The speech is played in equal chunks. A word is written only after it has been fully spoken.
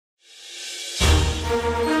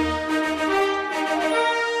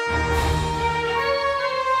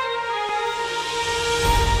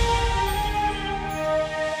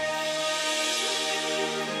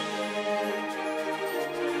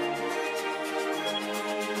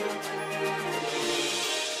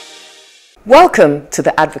Welcome to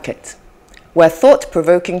The Advocate, where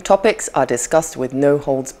thought-provoking topics are discussed with no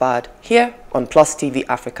holds barred here on PlusTV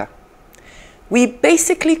Africa. We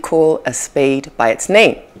basically call a spade by its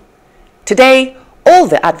name. Today, all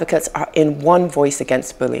the advocates are in one voice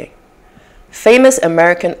against bullying. Famous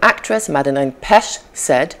American actress Madeleine Pesch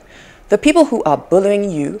said, "The people who are bullying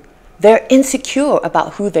you, they're insecure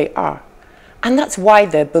about who they are, and that's why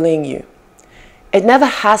they're bullying you. It never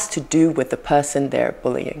has to do with the person they're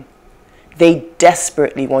bullying. They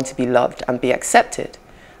desperately want to be loved and be accepted,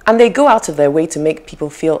 and they go out of their way to make people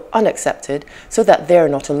feel unaccepted so that they're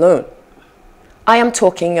not alone." I am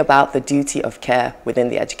talking about the duty of care within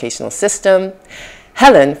the educational system.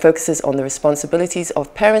 Helen focuses on the responsibilities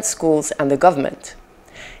of parents, schools, and the government.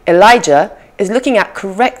 Elijah is looking at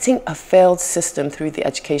correcting a failed system through the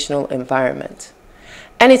educational environment.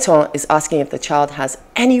 Eniton is asking if the child has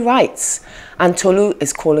any rights, and Tolu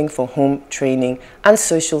is calling for home training and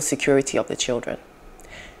social security of the children.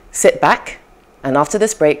 Sit back, and after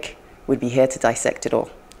this break, we'll be here to dissect it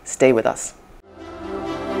all. Stay with us.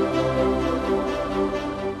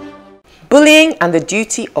 Bullying and the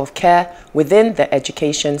duty of care within the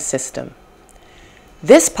education system.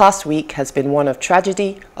 This past week has been one of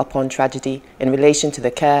tragedy upon tragedy in relation to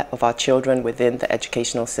the care of our children within the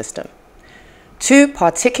educational system. Two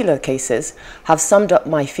particular cases have summed up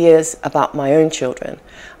my fears about my own children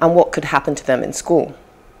and what could happen to them in school.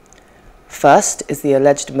 First is the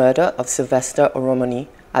alleged murder of Sylvester Oromoni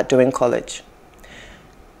at Doing College,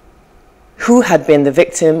 who had been the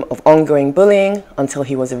victim of ongoing bullying until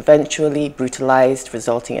he was eventually brutalized,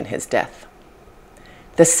 resulting in his death.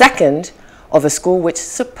 The second of a school which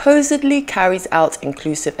supposedly carries out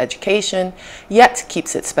inclusive education, yet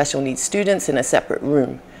keeps its special needs students in a separate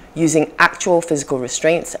room, using actual physical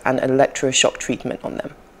restraints and electroshock treatment on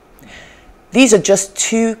them. These are just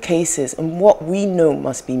two cases, and what we know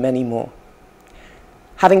must be many more.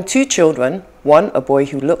 Having two children, one a boy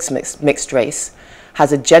who looks mixed race,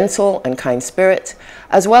 has a gentle and kind spirit,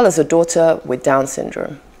 as well as a daughter with Down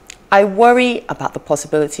syndrome, I worry about the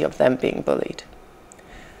possibility of them being bullied.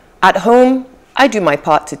 At home, I do my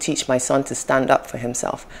part to teach my son to stand up for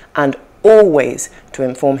himself and always to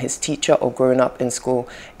inform his teacher or grown-up in school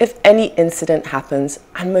if any incident happens,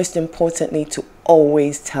 and most importantly, to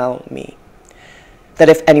always tell me. That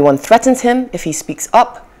if anyone threatens him, if he speaks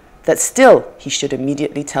up, that still he should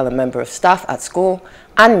immediately tell a member of staff at school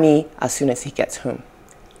and me as soon as he gets home,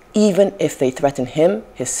 even if they threaten him,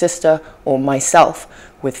 his sister, or myself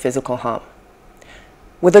with physical harm.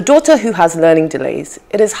 With a daughter who has learning delays,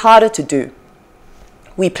 it is harder to do.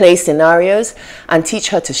 We play scenarios and teach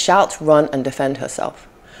her to shout, run, and defend herself.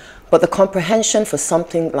 But the comprehension for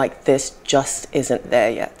something like this just isn't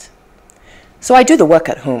there yet. So I do the work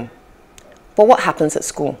at home. But what happens at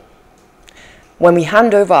school? When we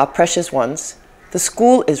hand over our precious ones, the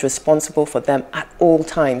school is responsible for them at all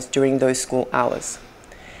times during those school hours.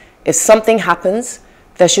 If something happens,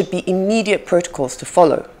 there should be immediate protocols to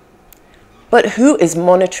follow. But who is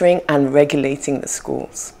monitoring and regulating the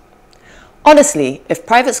schools? Honestly, if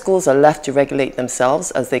private schools are left to regulate themselves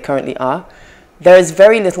as they currently are, there is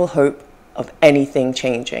very little hope of anything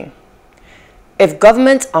changing. If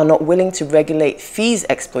government are not willing to regulate fees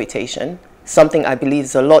exploitation, something I believe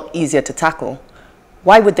is a lot easier to tackle,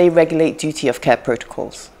 why would they regulate duty of care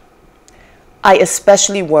protocols? I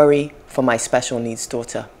especially worry for my special needs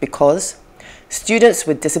daughter because students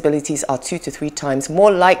with disabilities are 2 to 3 times more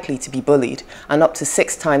likely to be bullied and up to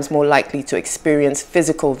 6 times more likely to experience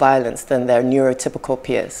physical violence than their neurotypical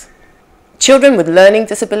peers. Children with learning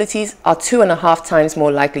disabilities are 2.5 times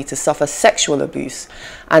more likely to suffer sexual abuse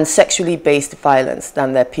and sexually based violence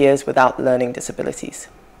than their peers without learning disabilities.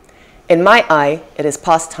 In my eye, it is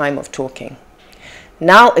past time of talking.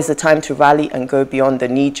 Now is the time to rally and go beyond the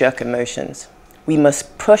knee-jerk emotions. We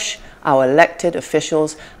must push our elected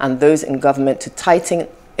officials and those in government to tighten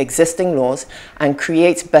existing laws and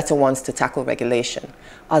create better ones to tackle regulation,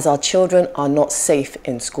 as our children are not safe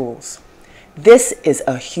in schools. This is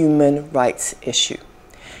a human rights issue.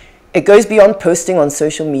 It goes beyond posting on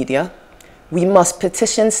social media. We must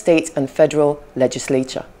petition state and federal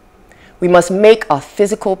legislature. We must make our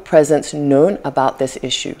physical presence known about this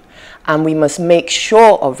issue, and we must make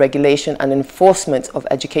sure of regulation and enforcement of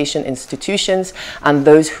education institutions and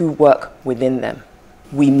those who work within them.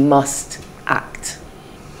 We must act.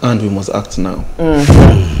 And we must act now.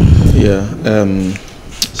 Yeah.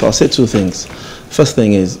 So I'll say 2 things. First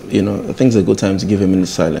thing is, I think it's a good time to give a minute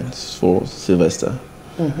silence for Sylvester.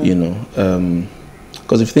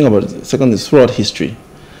 Because if you think about it, second is throughout history,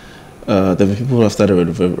 there have been people who have started a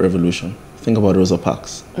revolution. Think about Rosa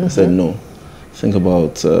Parks. They said no. Think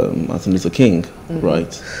about Martin Luther King,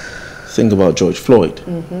 right? think about George Floyd.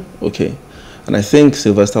 Okay. And I think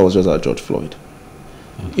Sylvester was just our George Floyd.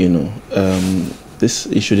 You know, this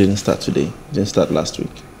issue didn't start today. It didn't start last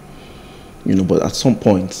week. You know, but at some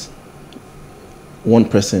point, one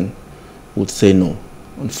person would say no.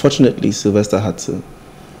 Unfortunately, Sylvester had to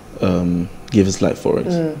give his life for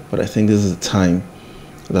it. But I think this is the time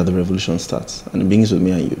that the revolution starts. And it begins with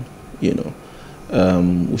me and you, you know.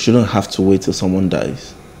 We shouldn't have to wait till someone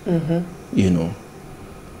dies, you know.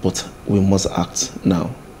 But we must act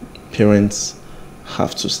now. Parents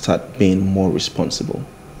have to start being more responsible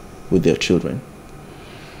with their children.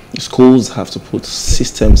 Schools have to put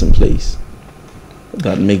systems in place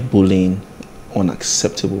that make bullying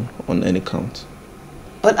unacceptable on any count.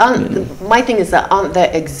 But my thing is that aren't there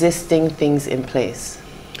existing things in place?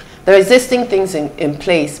 There are existing things in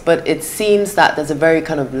place, but it seems that there's a very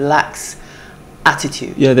kind of lax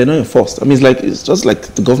attitude. Yeah, they're not enforced. I mean, it's just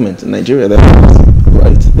like the government in Nigeria. There are laws,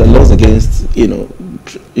 right? There are laws against, you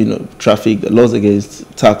know, traffic. There are laws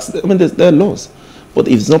against tax. I mean, there are laws, but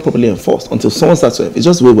if it's not properly enforced, until someone starts to, it's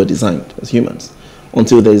just the way we're designed as humans.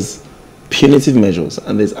 Until there's punitive measures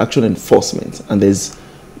and there's actual enforcement and there's,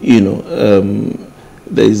 you know,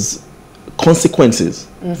 there's consequences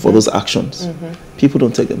for those actions. People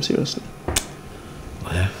don't take them seriously.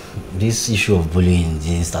 Well, this issue of bullying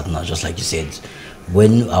didn't start now, just like you said.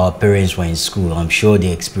 When our parents were in school, I'm sure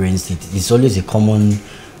they experienced it. It's always a common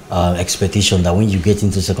expectation that when you get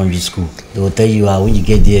into secondary school, they will tell you when you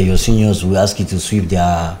get there, your seniors will ask you to sweep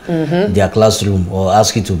their classroom or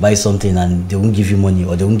ask you to buy something, and they won't give you money,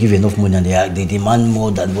 or they won't give you enough money, and they demand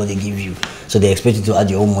more than what they give you. So they expect you to add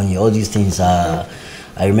your own money. All these things are...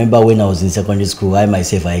 I remember when I was in secondary school, I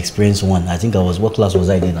experienced one. I think what class was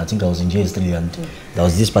I then? I think I was in JS3, and there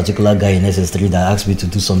was this particular guy in SS3 that asked me to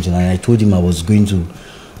do something, and I told him I was going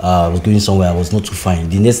somewhere. I was not too fine.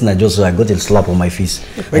 The next thing I got a slap on my face.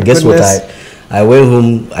 And guess what? I went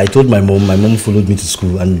home. I told my mom followed me to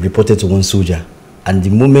school and reported to one soldier. And the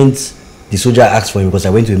moment the soldier asked for him, because I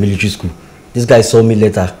went to a military school, this guy saw me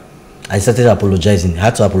later. I started apologizing. I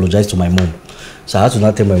had to apologize to my mom. So I had to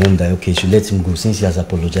now tell my mom that, okay, she let him go since he has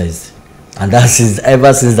apologized. And ever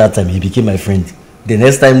since that time, he became my friend. The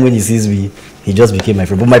next time when he sees me, he just became my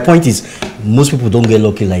friend. But my point is, most people don't get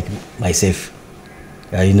lucky like myself.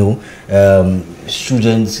 You know,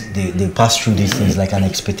 students, they pass through these things like an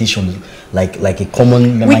expectation, like a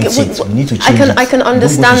common mindset. We need to change I can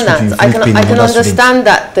understand that. I can understand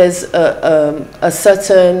that there's a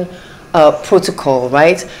certain protocol,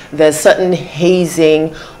 right? There's certain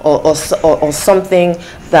hazing or something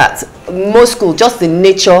that most schools, just the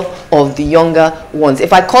nature of the younger ones.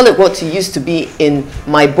 If I call it what it used to be in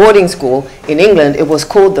my boarding school in England, it was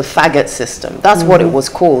called the faggot system. That's what it was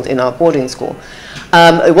called in our boarding school.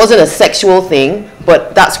 It wasn't a sexual thing,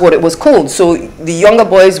 but that's what it was called. So the younger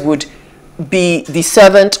boys would be the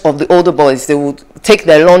servant of the older boys. They would take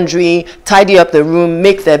their laundry, tidy up the room,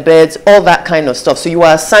 make their beds, all that kind of stuff. So you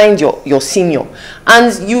are assigned your senior,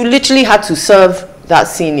 and you literally had to serve that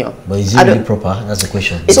senior. But is it really proper? That's the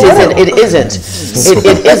question. It isn't. It isn't.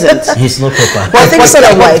 It isn't. It's not proper.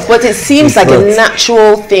 But it seems like a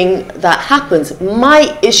natural thing that happens.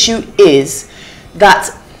 My issue is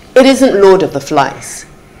that it isn't Lord of the Flies,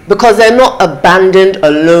 because they're not abandoned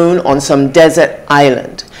alone on some desert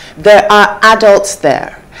island. There are adults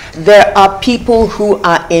there. There are people who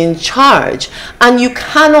are in charge, and you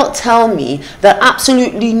cannot tell me that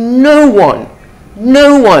absolutely no one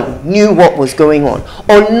knew what was going on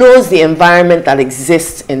or knows the environment that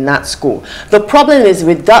exists in that school. The problem is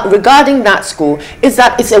regarding that school is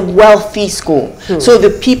that it's a wealthy school. So the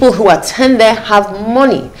people who attend there have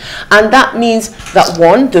money, and that means that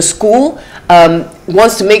one, the school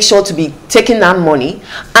wants to make sure to be taking that money,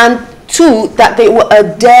 and two, that they will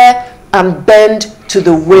adhere and bend to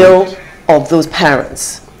the will of those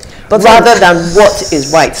parents, but rather than what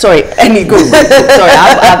is right. Sorry, any good. Sorry,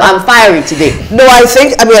 I'm fiery today. No, I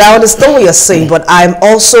understand what you're saying, but I'm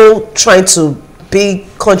also trying to be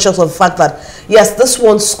conscious of the fact that, yes, this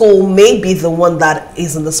one school may be the one that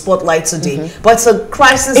is in the spotlight today, but it's a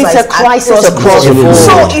crisis. It's a crisis across the board.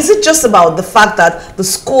 So is it just about the fact that the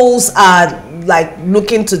schools are like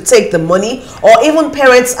looking to take the money, or even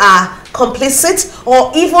parents are complicit,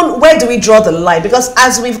 or even where do we draw the line? Because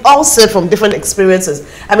as we've all said from different experiences,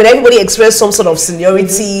 I mean, everybody experienced some sort of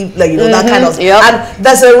seniority, like, you know, that kind of, and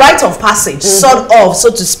there's a rite of passage, sort of,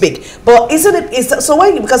 so to speak. But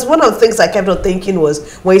because one of the things I kept on thinking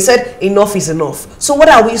was when you said enough is enough. So what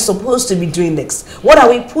are we supposed to be doing next? What are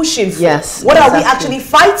we pushing for? Yes, what are we actually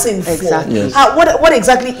fighting for? Yes. What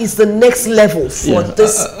exactly is the next level for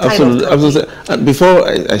this kind of absolutely. Before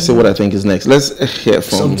I say what I think is next, let's hear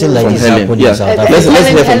from Helen. Yeah. South Africa. Let's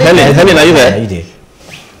hear from Helen. Helen, are you there? Are you there?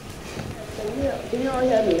 Can you all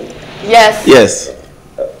hear me? Yes. Yes.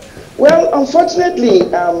 Well,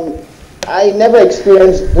 unfortunately, I never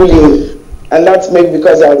experienced bullying, and that's maybe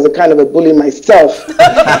because I was a kind of a bully myself.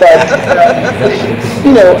 But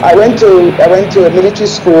you know, I went to a military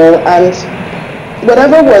school, and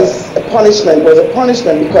whatever was a punishment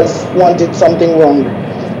because one did something wrong.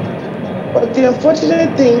 But the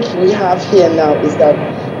unfortunate thing we have here now is that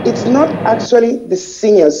it's not actually the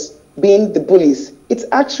seniors being the bullies. It's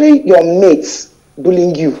actually your mates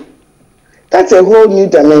bullying you. That's a whole new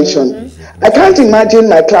dimension. I can't imagine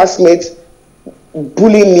my classmates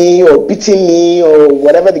bullying me or beating me or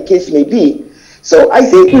whatever the case may be. So I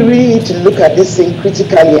think we really need to look at this thing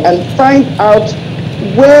critically and find out,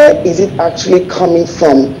 where is it actually coming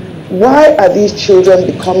from? Why are these children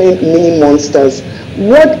becoming mini monsters?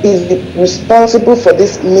 What is responsible for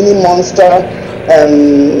this mini monster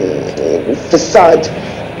facade?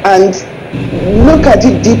 And look at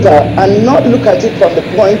it deeper and not look at it from the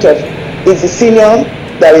point of, is the senior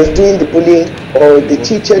that is doing the bullying or the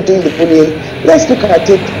teacher doing the bullying. Let's look at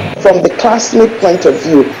it from the classmate point of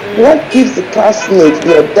view. What gives the classmate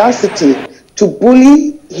the audacity to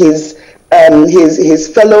bully his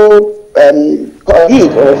fellow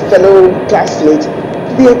colleague or fellow classmate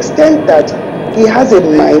to the extent that he has a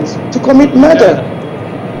mind to commit murder?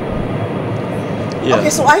 Yeah.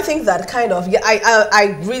 Okay, so I think that kind of,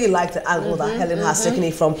 I really like the angle that Helen has taken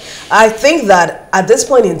it from. I think that at this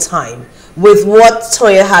point in time, with what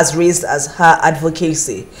Toya has raised as her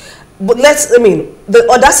advocacy, but the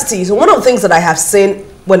audacity is one of the things that I have seen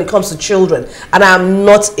when it comes to children, and I am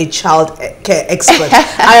not a child care expert.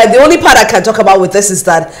 The only part I can talk about with this is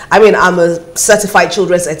that, I'm a certified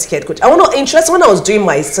children's etiquette coach. When I was doing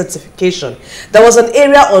my certification, there was an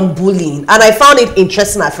area on bullying, and I found it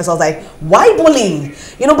interesting at first. I was like, why bullying?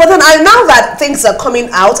 But then now that things are coming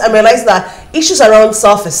out, I realized that issues around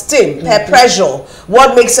self-esteem, peer pressure,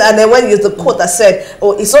 what makes it, and then when you the quote that said,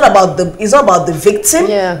 oh, it's not about the victim,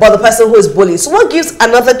 but the person who is bullied. So what gives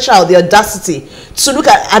another child the audacity to look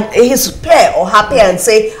at his peer or her peer and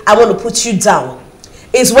say, I want to put you down?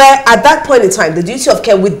 Is where at that point in time, the duty of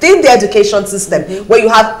care within the education system, where you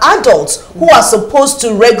have adults who are supposed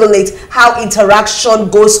to regulate how interaction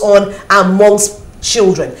goes on amongst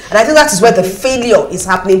children. And I think that is where the failure is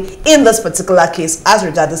happening in this particular case as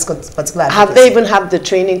regards this particular advocacy. Have they even have the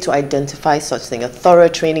training to identify such thing, a thorough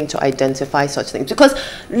training to identify such things? Because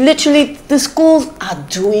literally the schools are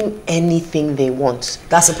doing anything they want.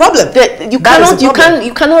 That's a problem. You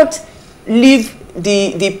cannot leave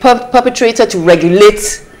the perpetrator to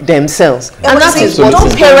regulate themselves. And that is what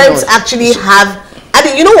don't parents actually have.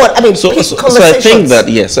 You know what? So I think that,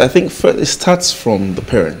 yes, I think it starts from the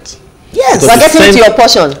parents. Yes, we're getting to your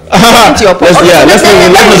portion. Let's move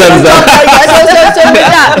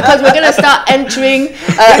that, because we're going to start entering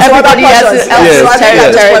everybody else's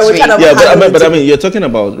territory. But you're talking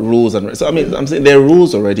about rules and so I'm saying there are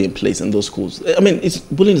rules already in place in those schools. Bullying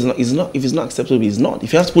is not if it's not acceptable, it's not.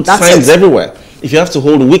 If you have to put signs everywhere, if you have to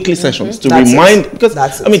hold weekly sessions to remind, because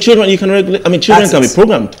children you can regulate. Children can be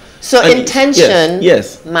programmed. So intention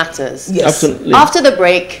matters. Yes, absolutely. After the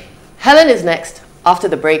break, Helen is next. After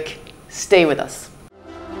the break. Stay with us.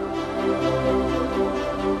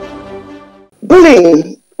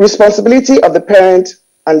 Bullying, responsibility of the parent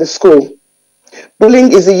and the school.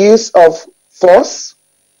 Bullying is the use of force,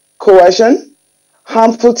 coercion,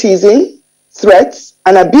 harmful teasing, threats,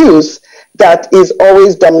 and abuse that is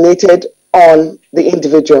always dominated on the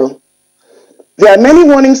individual. There are many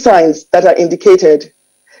warning signs that are indicated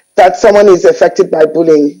that someone is affected by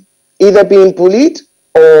bullying, either being bullied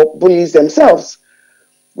or bullies themselves.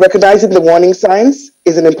 Recognizing the warning signs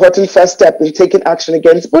is an important first step in taking action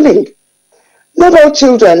against bullying. Not all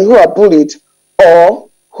children who are bullied or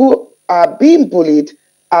who are being bullied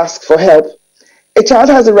ask for help. A child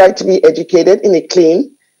has a right to be educated in a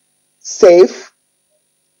clean, safe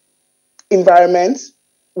environment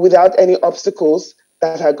without any obstacles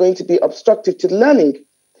that are going to be obstructive to learning.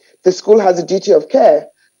 The school has a duty of care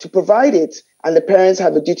to provide it, and the parents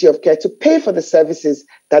have a duty of care to pay for the services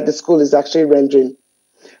that the school is actually rendering.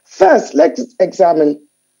 First, let's examine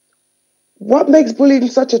what makes bullying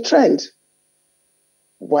such a trend.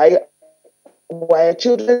 Why are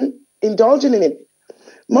children indulging in it?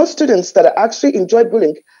 Most students that actually enjoy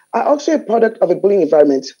bullying are actually a product of a bullying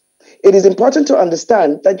environment. It is important to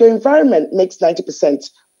understand that your environment makes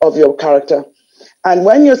 90% of your character. And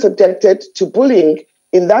when you're subjected to bullying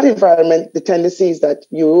in that environment, the tendency is that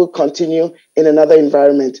you will continue in another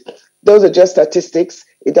environment. Those are just statistics.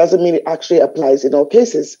 It doesn't mean it actually applies in all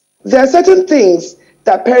cases. There are certain things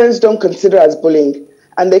that parents don't consider as bullying.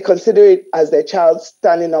 and they consider it as their child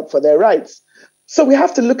standing up for their rights. So we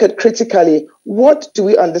have to look at critically, what do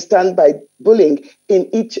we understand by bullying in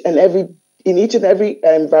each and every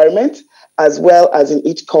environment, as well as in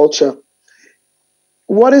each culture.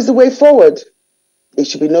 What is the way forward? It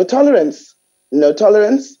should be no tolerance,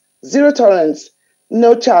 zero tolerance.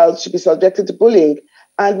 No child should be subjected to bullying.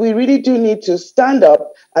 And we really do need to stand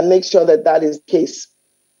up and make sure that that is the case.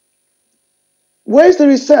 Where's the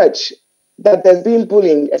research that there's been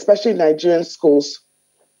bullying, especially in Nigerian schools?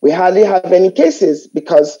 We hardly have any cases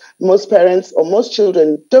because most parents or most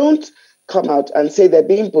children don't come out and say they're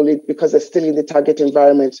being bullied because they're still in the target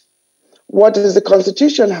environment. What does the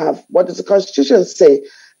Constitution have? What does the Constitution say?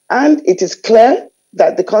 And it is clear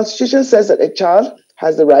that the Constitution says that a child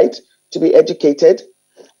has the right to be educated,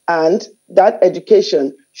 and that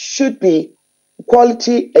education should be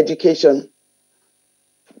quality education.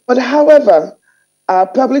 But however, our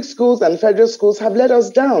public schools and federal schools have let us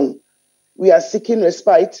down. We are seeking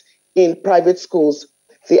respite in private schools.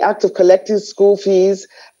 The act of collecting school fees,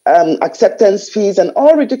 acceptance fees, and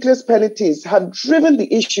all ridiculous penalties have driven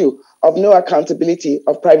the issue of no accountability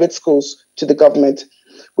of private schools to the government.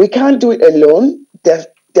 We can't do it alone,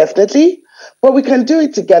 definitely, but we can do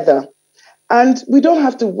it together. And we don't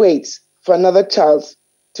have to wait for another child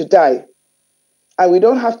to die. And we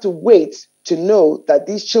don't have to wait to know that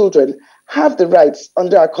these children have the rights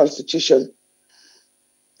under our Constitution.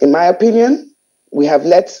 In my opinion, we have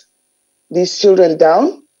let these children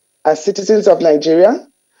down as citizens of Nigeria,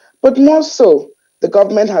 but more so, the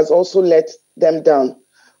government has also let them down.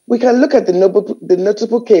 We can look at the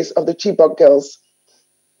notable case of the Chibok girls.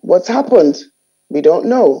 What's happened? We don't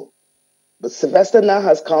know. But Sylvester now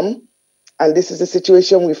has come, and this is the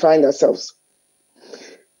situation we find ourselves.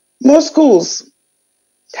 Most schools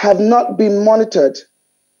have not been monitored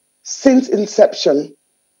since inception.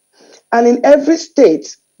 And in every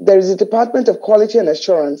state, there is a Department of Quality and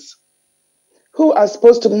Assurance who are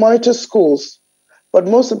supposed to monitor schools, but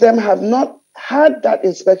most of them have not had that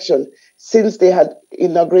inspection since they had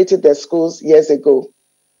inaugurated their schools years ago.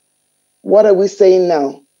 What are we saying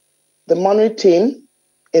now? The monitoring team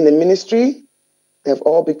in the ministry, they've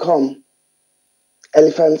all become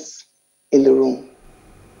elephants in the room.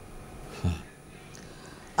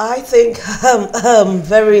 I think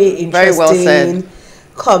very interesting, very well said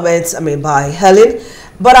comments, by Helen.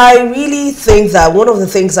 But I really think that one of the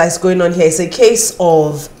things that's going on here is a case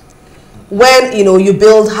of when you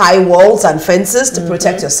build high walls and fences to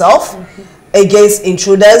protect yourself against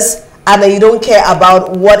intruders, and then you don't care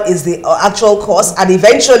about what is the actual cost, and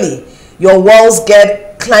eventually your walls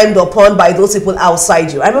get climbed upon by those people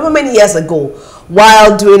outside you. I remember many years ago,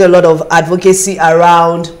 while doing a lot of advocacy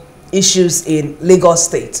around issues in Lagos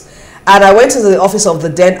State, and I went to the office of the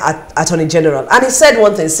then Attorney General, and he said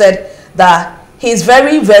one thing, said that he's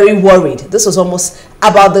very, very worried. This was almost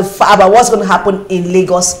about what's going to happen in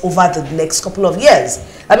Lagos over the next couple of years.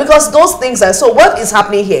 And because those things are, so what is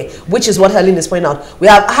happening here, which is what Helen is pointing out, we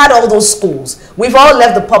have had all those schools. We've all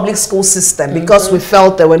left the public school system because we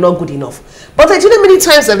felt they were not good enough. But many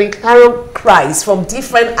times there have been clarion cries from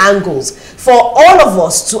different angles for all of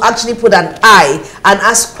us to actually put an eye and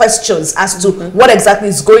ask questions as to what exactly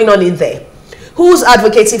is going on in there. Who's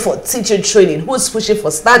advocating for teacher training? Who's pushing for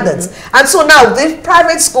standards? And so now the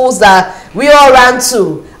private schools that we all ran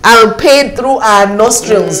to and paid through our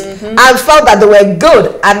nostrils and felt that they were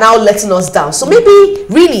good are now letting us down. So maybe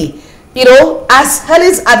really, as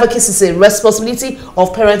Helen's advocacy says, responsibility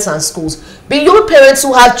of parents and schools. Beyond parents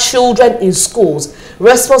who have children in schools,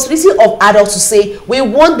 responsibility of adults to say, we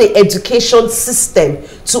want the education system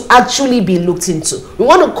to actually be looked into. We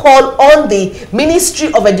want to call on the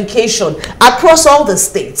Ministry of Education across all the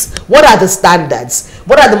states. What are the standards?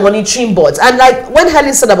 What are the monitoring boards? And like when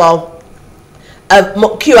Helen said about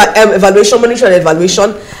evaluation, monitoring and evaluation,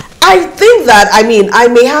 I think that, I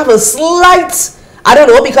may have a slight, I don't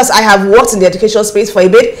know, because I have worked in the education space for a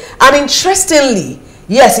bit, and interestingly,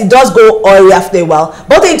 yes, it does go oily after a while,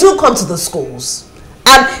 but they do come to the schools.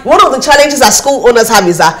 And one of the challenges that school owners have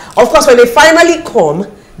is that, of course, when they finally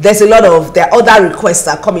come, there's a lot of their other requests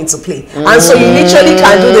that come into play. And so you literally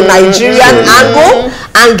can do the Nigerian angle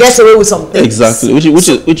and get away with some things. Exactly. Which is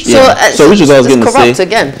what I was going to say.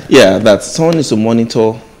 Again. Yeah, that someone needs to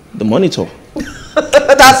monitor the monitor.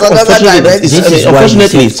 That's another dimension.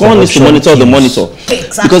 Unfortunately, someone needs to monitor the monitor.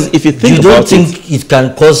 Exactly. Because if you think you don't about think it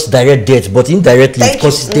can cause direct death, but indirectly it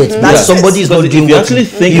causes death. Because somebody is not doing if you what actually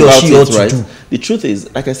think he or about she ought it, to right? do. The truth is,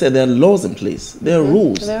 like I said, there are laws in place. There are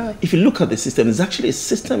rules. If you look at the system, there's actually a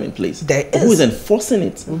system in place. There Who is. is enforcing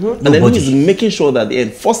it? And then who is making sure that the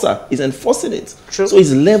enforcer is enforcing it? True. So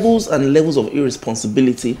it's levels and levels of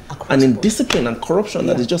irresponsibility and indiscipline and corruption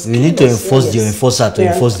that is just... We need to enforce the enforcer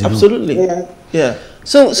to enforce the rule. Absolutely. Yeah.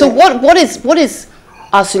 So what is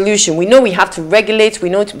our solution? We know we have to regulate. We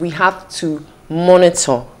know we have to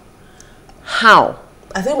monitor. How?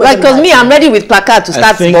 I think like, because me, I'm ready with placard to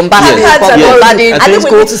start bombarding. I think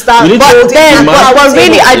we need to start. But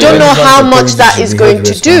really, I don't know how much that is going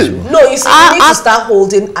to do. No, you see, we need to start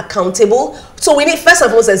holding accountable. So we need, first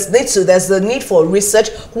and foremost, there's the need for research.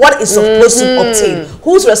 What is supposed to obtain?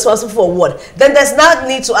 Who's responsible for what? Then there's now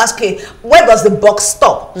need to ask, okay, where does the buck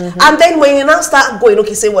stop? And then when you now start going,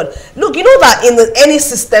 okay, say what? Look, you know that in any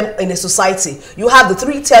system in a society, you have the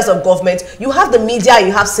 3 tiers of government, you have the media,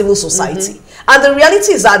 you have civil society. And the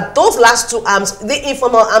reality is that those last 2 arms, the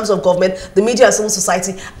informal arms of government, the media and civil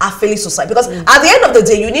society, are fairly society. Because at the end of the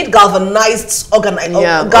day, you need galvanized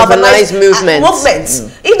movements.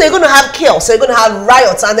 If they're going to have chaos, they're going to have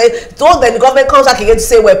riots, and then the government comes back again to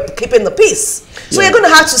say we're keeping the peace. So you're going to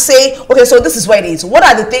have to say, okay, so this is where it is. What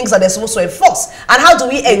are the things that they're supposed to enforce? And how do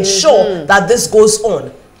we ensure that this goes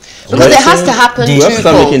on? Because it has to happen. We have to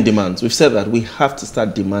start making demands. We've said that we have to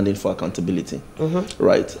start demanding for accountability,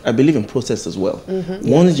 right? I believe in process as well.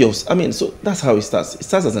 Once you're, so that's how it starts. It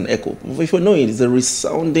starts as an echo. If you know it, it's a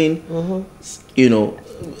resounding,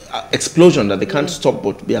 explosion that they can't stop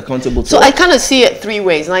but be accountable to. So I kind of see it 3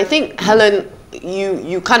 ways, and I think Helen,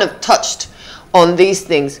 you kind of touched on these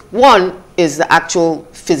things. One is the actual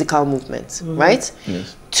physical movement, right?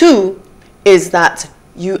 Yes. 2 is that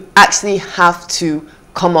you actually have to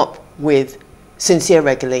come up with sincere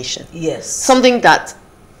regulation. Yes. Something that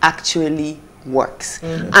actually works.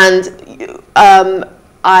 And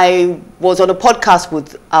I was on a podcast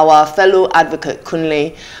with our fellow advocate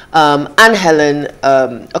Kunle and Helen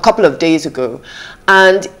a couple of days ago,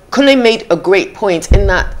 and Kunle made a great point in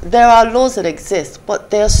that there are laws that exist, but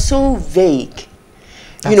they're so vague.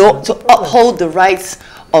 To uphold the rights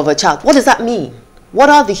of a child. What does that mean? What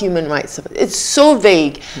are the human rights of it? It's so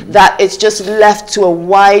vague that it's just left to a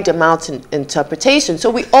wide amount of interpretation. So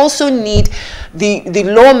we also need the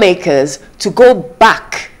lawmakers to go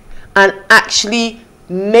back and actually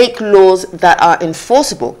make laws that are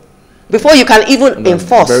enforceable before you can even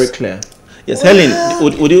enforce. Very clear. Yes, Helen,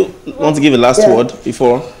 would you want to give a last word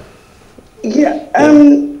before? Yeah.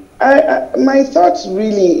 My thoughts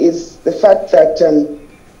really is the fact that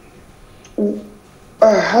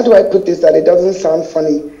how do I put this that it doesn't sound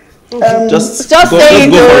funny? Just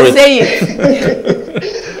say it.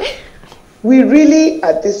 We really,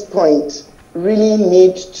 at this point, really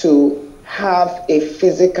need to have a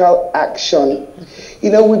physical action.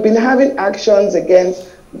 We've been having actions against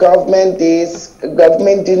government this,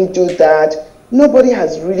 government didn't do that. Nobody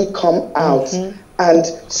has really come out and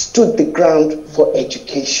stood the ground for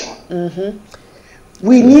education.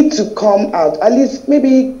 We need to come out, at least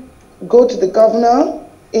maybe go to the governor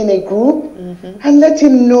in a group and let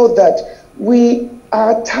him know that we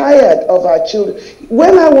are tired of our children.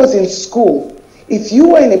 When I was in school, if you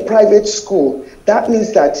were in a private school, that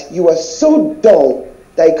means that you were so dull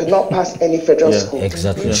that you could not pass any federal school.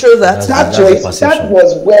 Exactly. True that. That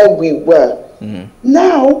was where we were.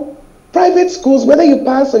 Now, private schools, whether you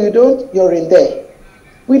pass or you don't, you're in there.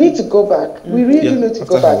 We need to go back. We really need to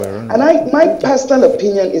go back. And my personal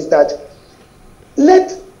opinion is that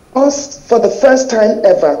let us, for the first time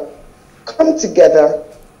ever, come together,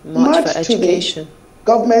 march to the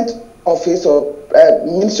government office or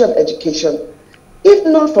Ministry of Education, if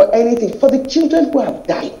not for anything, for the children who have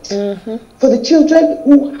died, for the children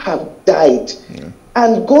who have died,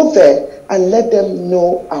 and go there and let them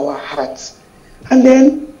know our hearts. And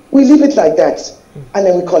then we leave it like that. And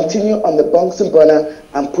then we continue on the Bunsen burner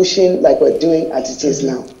and pushing like we're doing as it is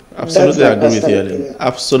now. Absolutely agree with you, Helen.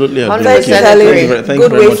 Absolutely agree with you. Thank you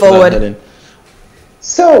very much for that, Helen.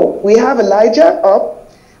 So we have Elijah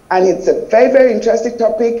up, and it's a very, very interesting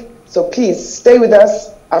topic. So please stay with us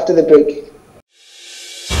after the break.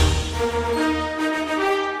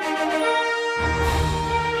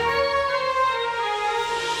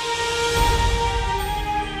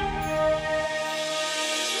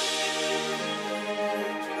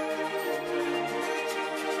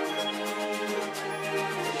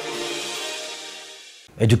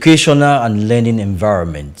 Educational and learning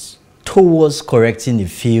environments towards correcting the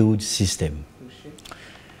failed system.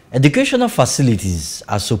 Educational facilities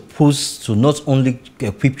are supposed to not only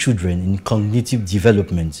equip children in cognitive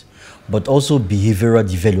development, but also behavioral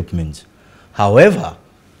development. However,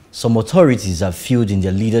 some authorities have failed in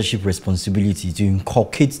their leadership responsibility to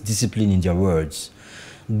inculcate discipline in their words.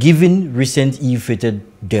 Given recent ill-fated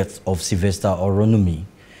death of Sylvester Oronomi,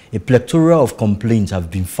 a plethora of complaints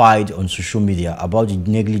have been filed on social media about the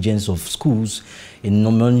negligence of schools in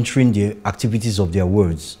monitoring the activities of their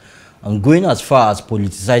wards, and going as far as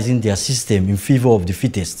politicizing their system in favor of the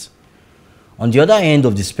fittest. On the other end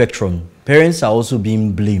of the spectrum, parents are also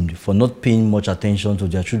being blamed for not paying much attention to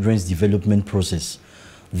their children's development process,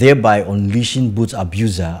 thereby unleashing both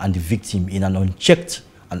abuser and the victim in an unchecked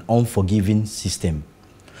and unforgiving system.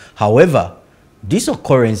 However, these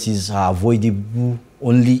occurrences are avoidable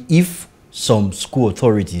only if some school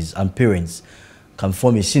authorities and parents can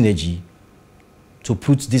form a synergy to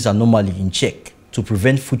put this anomaly in check, to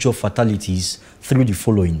prevent future fatalities through the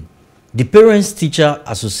following. The Parents-Teacher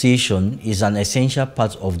Association is an essential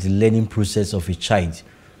part of the learning process of a child,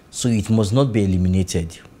 so it must not be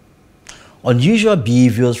eliminated. Unusual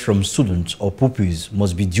behaviors from students or pupils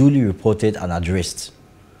must be duly reported and addressed.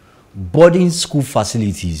 Boarding school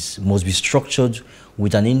facilities must be structured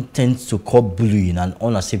with an intent to curb bullying and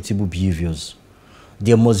unacceptable behaviors.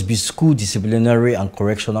 There must be school disciplinary and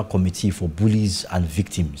correctional committee for bullies and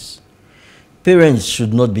victims. Parents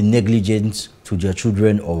should not be negligent to their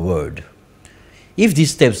children or ward. If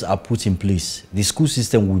these steps are put in place, the school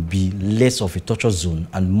system will be less of a torture zone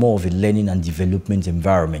and more of a learning and development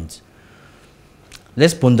environment.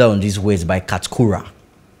 Let's ponder on these words by Katkura,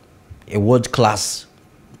 a world-class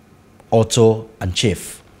author and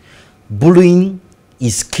chef. Bullying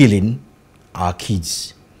is killing our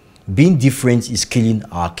kids. Being different is killing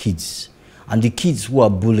our kids. And the kids who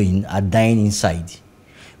are bullying are dying inside.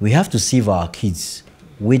 We have to save our kids,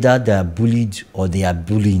 whether they are bullied or they are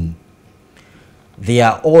bullying. They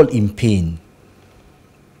are all in pain.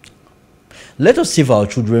 Let us save our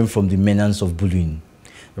children from the menace of bullying.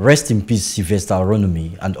 Rest in peace, Sylvester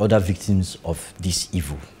Oronomi and other victims of this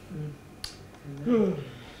evil.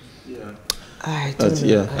 Yeah. I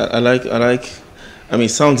mean, it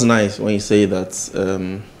sounds nice when you say that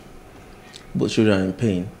both children are in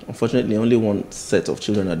pain. Unfortunately, only one set of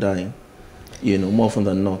children are dying, you know, more often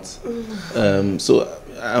than not. So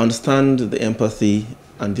I understand the empathy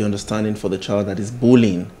and the understanding for the child that is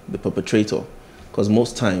bullying the perpetrator, because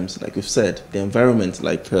most times, like we've said, the environment,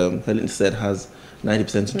 like Helen said, has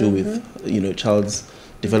 90% to do with, you know, child's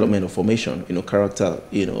development or formation, you know, character,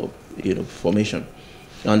 you know, formation.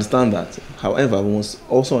 I understand that. However, we must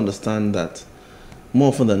also understand that more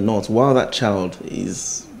often than not, while that child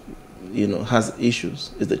is, you know, has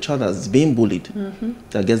issues, is the child that is being bullied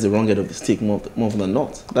that gets the wrong end of the stick more often than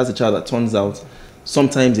not. That's a child that turns out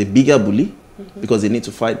sometimes a bigger bully because they need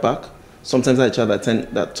to fight back. Sometimes that's a child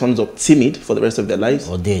that turns up timid for the rest of their lives.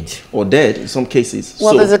 Or dead. Or dead in some cases.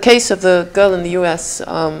 Well, there's a case of the girl in the US,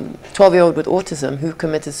 12-year-old with autism, who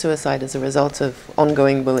committed suicide as a result of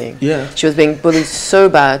ongoing bullying. Yeah. She was being bullied so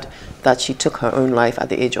bad that she took her own life at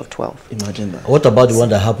the age of 12. Imagine that. What about the one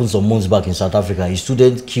that happened some months back in South Africa? A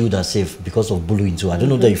student killed herself because of bullying too. I don't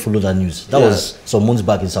know that you follow that news. That was some months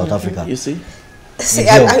back in South Africa. You see? See,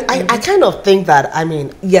 I kind of think that, I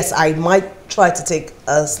mean, yes, I might try to take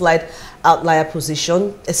a slight outlier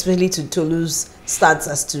position, especially to Tolu's stance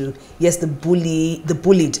as to, yes, the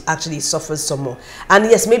bullied actually suffers some more. And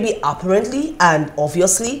yes, maybe apparently and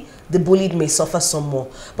obviously, the bullied may suffer some more.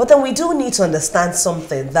 But then we do need to understand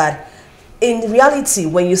something, that in reality,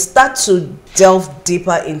 when you start to delve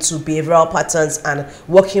deeper into behavioral patterns and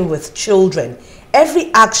working with children,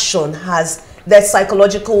 every action has their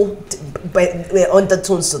psychological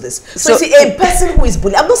undertones to this. So you see, a person who is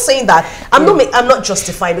bullied, I'm not saying that, I'm not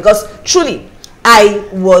justifying, because truly, I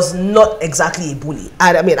was not exactly a bully.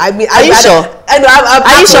 Are you sure?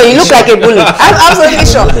 Are you sure? You look like a bully. I'm absolutely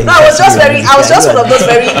sure. No, I was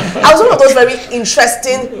one of those very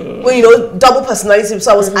interesting, well, you know, double personalities.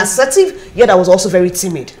 So I was assertive, yet I was also very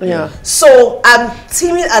timid. Yeah. So I'm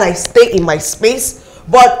timid and I stay in my space,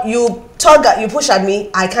 but you push at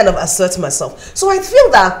me, I kind of assert myself. So I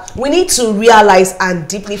feel that we need to realize and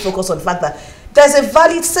deeply focus on the fact that there's a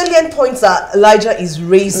valid salient point that Elijah is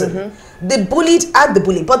raising. The bullied and the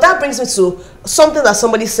bullied. But that brings me to something that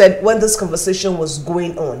somebody said when this conversation was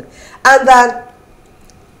going on. And that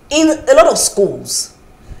in a lot of schools,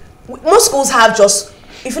 most schools have just,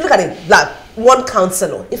 if you look at it, like one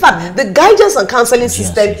counselor. In fact, the guidance and counseling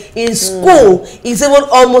system in school is even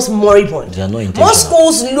almost moribund. They are not intentional. Most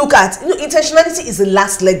schools look at, intentionality is the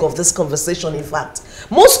last leg of this conversation, in fact.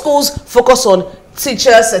 Most schools focus on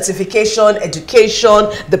teacher certification,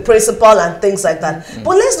 education, the principal, and things like that.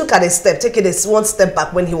 But let's look at a step, taking this one step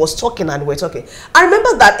back when he was talking and we're talking. I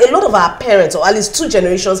remember that a lot of our parents, or at least 2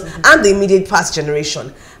 generations and the immediate past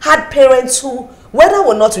generation, had parents who, whether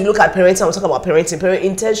or not we look at parenting, we're talking about parenting,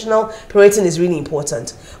 intentional parenting is really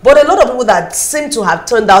important. But a lot of people that seem to have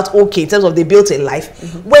turned out okay in terms of they built a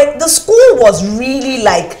life, where the school was really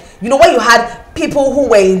like, where you had people who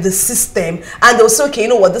were in the system and they will say, okay, you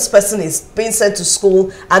know what, this person is being sent to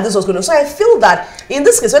school and this was going on. So I feel that in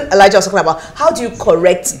this case, when Elijah was talking about how do you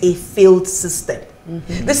correct a failed system,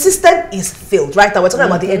 the system is failed, right? Now we're talking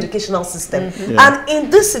about the educational system. And in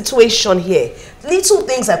this situation here, little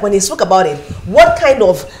things like when he spoke about it, what kind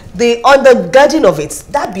of the undergirding of it,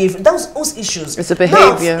 that behavior, those issues. It's a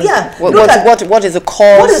behavior. Now, what is the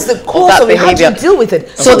cause? What is the cause of it? How do you deal with it?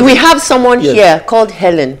 So we have someone here called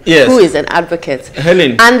Helen, who is an advocate.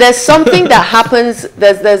 Helen. And there's something that happens.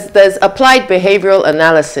 There's applied behavioral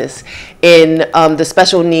analysis in the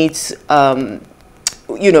special needs.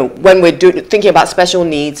 When we're thinking about special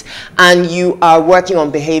needs and you are working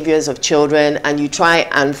on behaviors of children and you try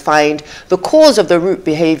and find the cause of the root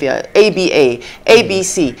behavior, ABA,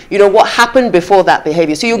 ABC, what happened before that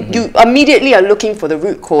behavior. So you immediately are looking for the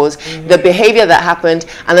root cause, the behavior that happened,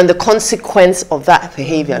 and then the consequence of that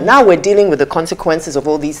behavior. Now we're dealing with the consequences of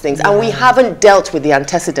all these things and we haven't dealt with the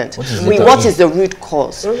antecedent. What is the root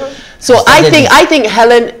cause? So I think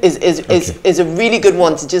Helen is a really good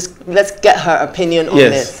one to just, let's get her opinion on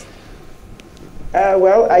this.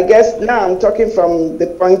 Well, I guess now I'm talking from the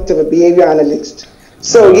point of a behavior analyst.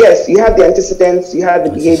 So yes, you have the antecedents, you have the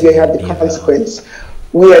behavior, you have the consequence.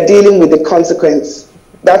 We are dealing with the consequence.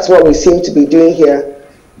 That's what we seem to be doing here.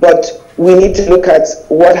 But we need to look at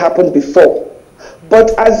what happened before. But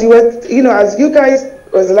as as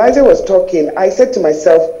Elijah was talking, I said to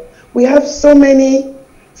myself, we have so many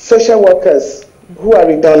social workers who are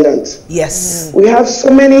redundant. Yes. We have so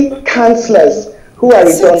many counselors who are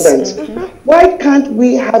redundant. Why can't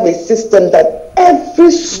we have a system that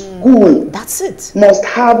every school must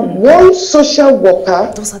have one social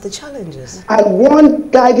worker? Those are the challenges. And one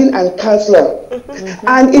guiding and counselor.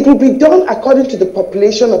 And it will be done according to the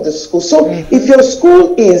population of the school. So if your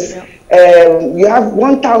school is, you have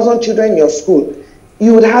 1,000 children in your school,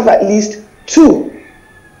 you would have at least 2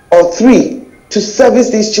 or 3 to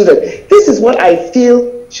service these children. This is what I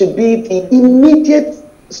feel should be the immediate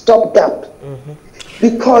stopgap.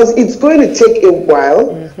 Because it's going to take a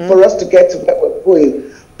while for us to get to where we're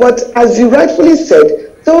going. But as you rightfully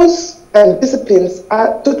said, those disciplines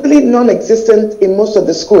are totally non-existent in most of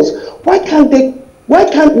the schools. Why can't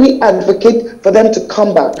we advocate for them to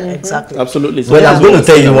come back? Exactly. Absolutely. So well, I'm going to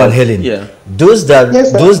tell you one, Helen. Those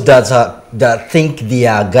that think they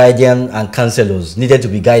are guardian and counselors needed to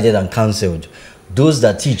be guided and counseled. Those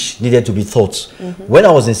that teach needed to be taught. When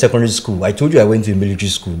I was in secondary school, I told you I went to a military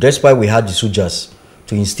school. That's why we had the soldiers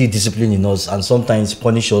to instill discipline in us and sometimes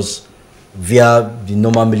punish us via the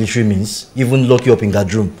normal military means, even lock you up in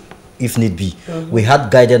that room if need be. We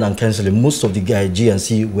had guidance and counseling. Most of the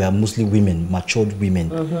G&C were mostly women, matured women.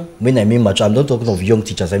 When I mean mature, I'm not talking of young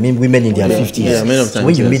teachers, I mean women in their 50s. So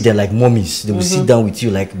when you meet them like mommies, they will sit down with you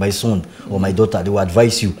like my son or my daughter, they will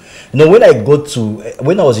advise you. When I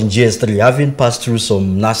was in GS3, having passed through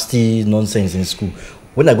some nasty nonsense in school,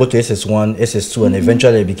 when I got to SS1, SS2, and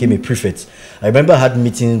eventually I became a prefect, I remember I had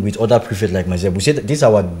meetings with other prefects like myself. We said that this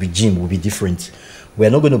our regime will be different. We are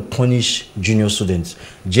not going to punish junior students.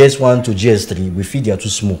 GS1 to GS3, we feel they are too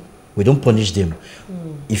small. We don't punish them.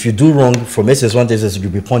 If you do wrong from SS1 to SS2,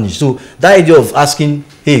 you'll be punished. So that idea of asking,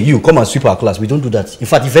 hey, you come and sweep our class, we don't do that. In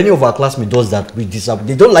fact, if any of our classmates does that,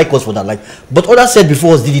 they don't like us for that. But others said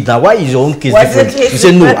before us did it. Now, why is your own case different? You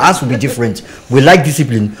say no, ours will be different. We like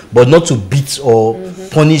discipline, but not to beat or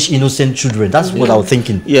punish innocent children. That's what I was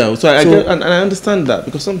thinking. Yeah, so I understand that,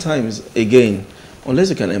 because sometimes, again, unless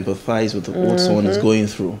you can empathize with what someone is going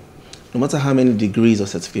through, no matter how many degrees or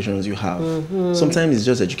certifications you have, sometimes it's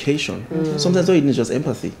just education. Sometimes all you need is just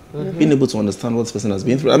empathy. Being able to understand what this person has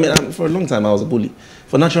been through. I mean, for a long time I was a bully.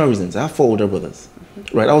 For natural reasons. I have 4 older brothers.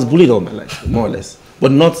 Right? I was bullied all my life, more or less.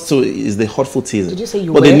 But not so is the hurtful teasing. Did you say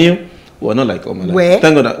you were? But they knew, well, not like all my life. Where?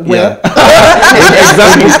 Thank God that, yeah.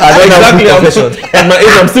 Exactly. At my age,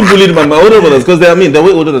 I'm still bullied by my older brothers because they're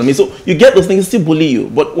way older than me. So you get those things, still bully you.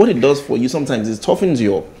 But what it does for you sometimes is toughens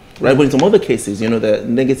you up. Right, but in some other cases, the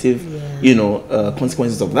negative,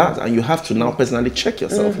 consequences of that, and you have to now personally check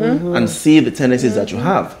yourself and see the tendencies that you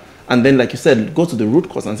have, And then, like you said, go to the root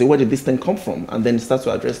cause and say, where did this thing come from? And then start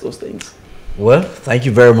to address those things. Well, thank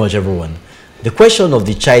you very much, everyone. The question of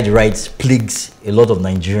the child rights plagues a lot of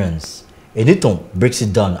Nigerians. Editon breaks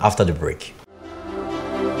it down after the break.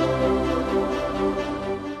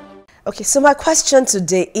 Okay, so my question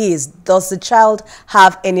today is, does the child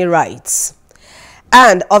have any rights?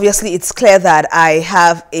 And obviously, it's clear that I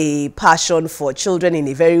have a passion for children in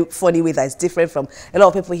a very funny way that is different from a lot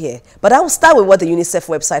of people here. But I will start with what the UNICEF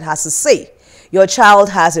website has to say. Your child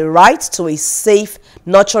has a right to a safe,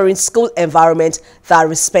 nurturing school environment that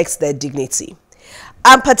respects their dignity.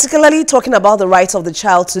 I'm particularly talking about the rights of the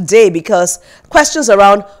child today because questions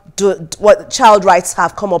around what child rights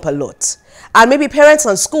have come up a lot. And maybe parents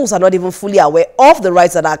and schools are not even fully aware of the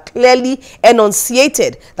rights that are clearly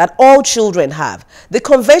enunciated that all children have. The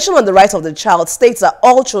Convention on the Rights of the Child states that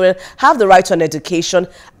all children have the right to an education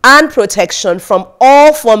and protection from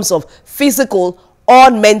all forms of physical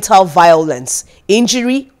or mental violence,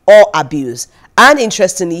 injury, or abuse. And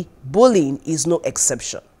interestingly, bullying is no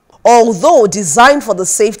exception. Although designed for the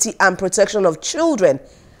safety and protection of children,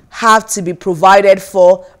 have to be provided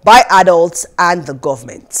for by adults and the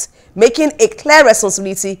government, making a clear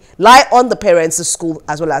responsibility lie on the parents, the school,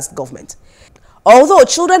 as well as the government. Although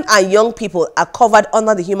children and young people are covered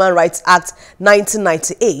under the Human Rights Act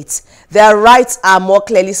 1998, their rights are more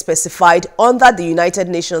clearly specified under the United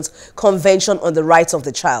Nations Convention on the Rights of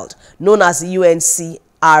the Child, known as the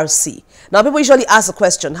UNCRC. Now, people usually ask the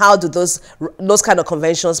question, how do those kind of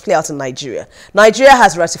conventions play out in Nigeria? Nigeria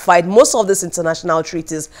has ratified most of these international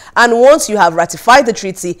treaties, and once you have ratified the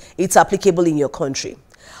treaty, it's applicable in your country.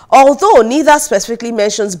 Although neither specifically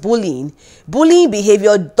mentions bullying, bullying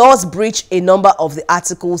behavior does breach a number of the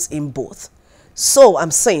articles in both. So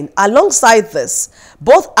I'm saying, alongside this,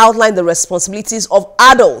 both outline the responsibilities of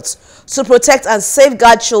adults to protect and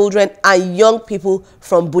safeguard children and young people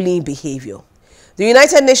from bullying behavior. The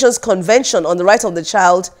United Nations Convention on the Rights of the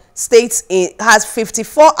Child states it has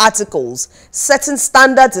 54 articles setting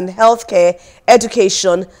standards in healthcare,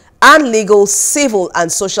 education, and legal, civil,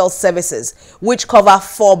 and social services, which cover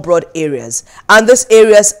 4 broad areas. And these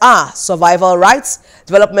areas are survival rights,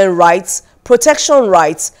 development rights, protection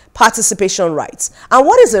rights, participation rights. And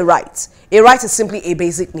what is a right? A right is simply a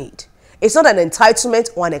basic need. It's not an entitlement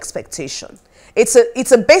or an expectation. It's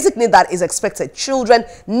a basic need that is expected. Children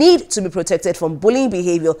need to be protected from bullying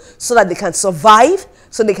behavior so that they can survive,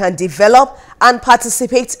 so they can develop and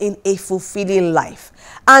participate in a fulfilling life.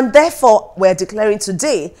 And therefore, we're declaring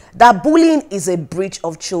today that bullying is a breach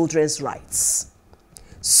of children's rights.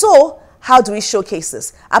 So, how do we showcase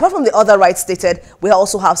this? Apart from the other rights stated, we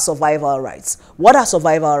also have survival rights. What are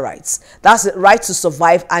survival rights? That's the right to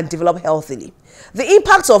survive and develop healthily. The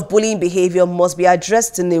impact of bullying behavior must be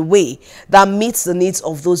addressed in a way that meets the needs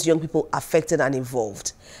of those young people affected and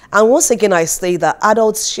involved. And once again, I say that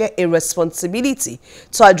adults share a responsibility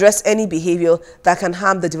to address any behavior that can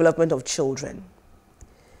harm the development of children.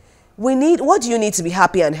 What do you need to be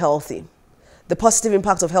happy and healthy? The positive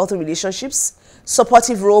impact of healthy relationships,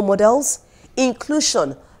 supportive role models,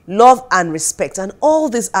 inclusion, love and respect, and all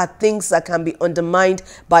these are things that can be undermined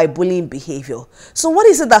by bullying behavior. So what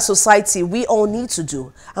is it that society, we all need to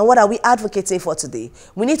do? And what are we advocating for today?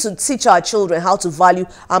 We need to teach our children how to value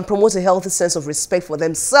and promote a healthy sense of respect for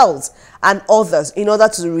themselves and others in order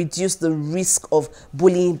to reduce the risk of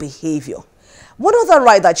bullying behavior. One other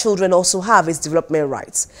right that children also have is development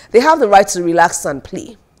rights. They have the right to relax and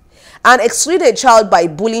play. And excluding a child by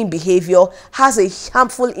bullying behavior has a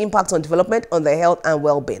harmful impact on development, on their health and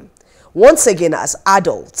well-being. Once again, as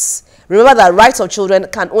adults, remember that rights of children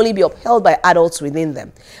can only be upheld by adults within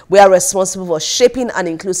them. We are responsible for shaping an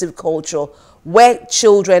inclusive culture where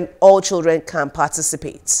all children can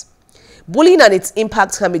participate. Bullying and its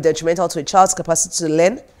impact can be detrimental to a child's capacity to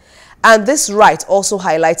learn. And this right also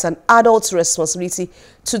highlights an adult's responsibility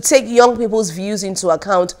to take young people's views into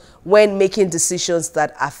account when making decisions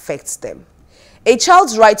that affect them. A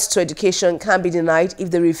child's right to education can be denied if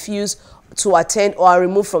they refuse to attend or are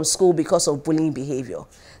removed from school because of bullying behavior.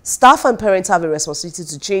 Staff and parents have a responsibility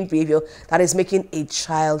to change behavior that is making a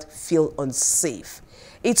child feel unsafe.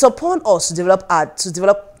 It's upon us to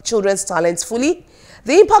develop children's talents fully.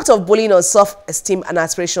 The impact of bullying on self-esteem and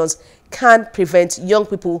aspirations can prevent young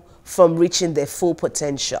people from reaching their full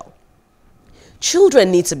potential.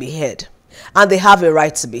 Children need to be heard, and they have a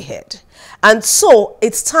right to be heard. And so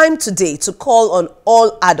it's time today to call on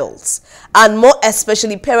all adults and more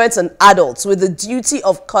especially parents and adults with the duty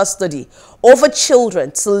of custody over children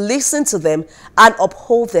to listen to them and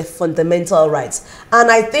uphold their fundamental rights. And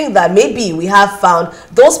I think that maybe we have found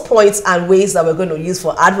those points and ways that we're going to use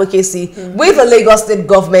for advocacy with the Lagos State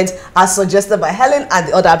government as suggested by Helen and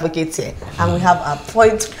the other advocates here. And we have a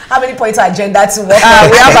point, how many points agenda to work on?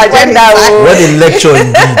 We have agenda. What a lecture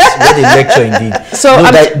indeed. What a lecture indeed. So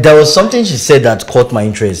no, there was something she said that caught my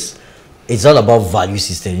interest. It's all about value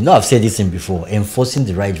system. You know, I've said this thing before, enforcing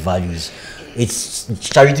the right values. It's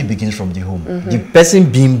charity begins from the home. The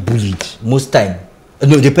person being bullied most time,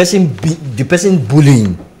 no, the person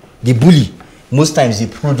bullying, the bully most times the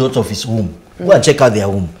product of his home. Go and check out their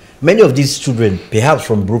home. Many of these children, perhaps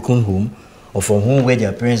from broken home or from home where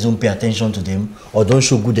their parents don't pay attention to them or don't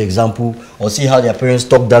show good example or see how their parents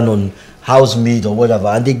talk down on housemaid or whatever,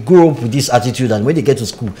 and they grow up with this attitude, and when they get to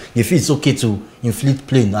school they feel it's okay to inflict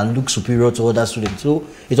pain and look superior to other students. So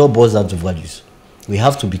it all boils down to values. We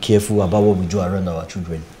have to be careful about what we do around our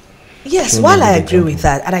children. Yes, while I agree with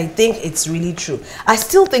that, and I think it's really true, I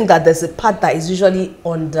still think that there's a part that is usually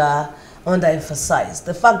underemphasized.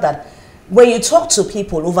 The fact that when you talk to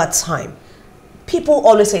people over time, people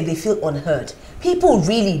always say they feel unheard. People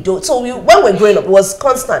really don't. So when we're growing up, it was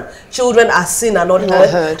constant. Children are seen and not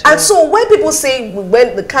heard. And so when people say,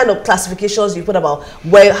 when the kind of classifications you put about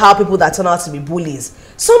how people that turn out to be bullies,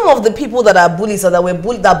 some of the people that are bullies or that were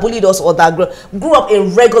bullied us or that grew up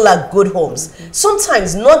in regular good homes,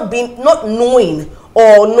 sometimes not knowing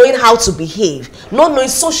or knowing how to behave, not knowing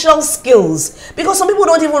social skills, because some people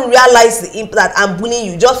don't even realize the impact that I'm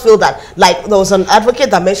bullying you. Just feel that, like there was an advocate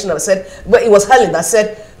that mentioned, that said, but it was Helen that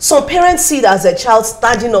said, some parents see it as a child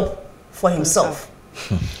standing up for himself.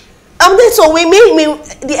 And then so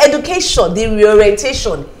the education, the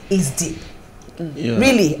reorientation is deep,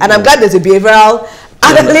 really. And I'm glad there's a behavioral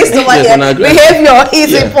analyst over here. Behavior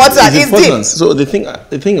is important. It's deep. So the thing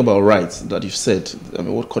about rights that you've said, I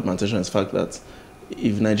mean, what caught my attention is the fact that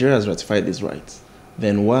if Nigeria has ratified these rights,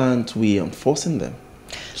 then why aren't we enforcing them?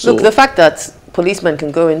 So look, the fact that policemen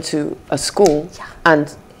can go into a school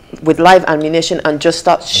and with live ammunition and just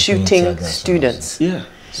start shooting students. Yeah.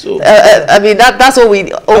 So I mean, that's all we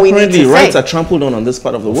need to say. Rights are trampled on this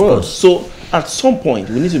part of the world. So at some point,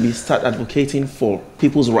 we need to start advocating for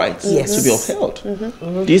people's rights to be upheld.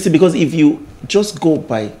 Do you see? Because if you just go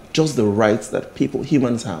by just the rights that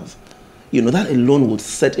humans have, you know, that alone would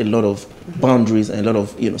set a lot of boundaries and a lot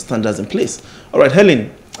of, you know, standards in place. All right, Helen,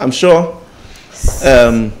 I'm sure.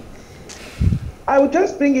 I would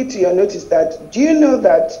just bring it to your notice that, do you know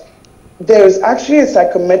that there is actually a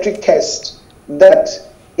psychometric test that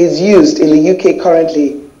is used in the UK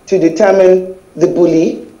currently to determine the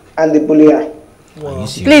bully and the bullier? Wow.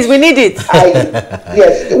 Please, we need it.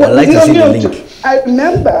 Yes. I'd like to see the link. I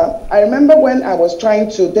remember when I was trying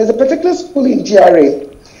to, there's a particular school in GRA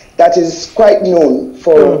that is quite known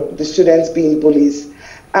for the students being bullies.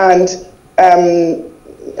 And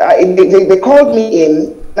they called me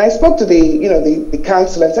in. And I spoke to the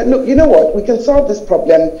council and said, look, you know what, we can solve this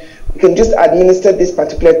problem. We can just administer this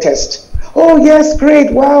particular test. Oh yes,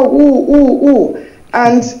 great, wow, ooh.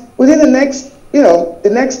 And within the next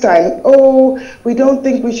time, oh, we don't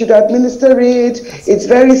think we should administer it. It's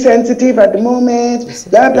very sensitive at the moment,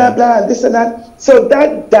 blah, blah, blah, and this and that. So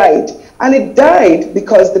that died. And it died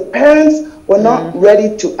because the parents were not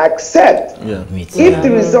ready to accept. If the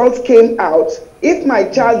results came out, if my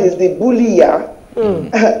child is the bullier,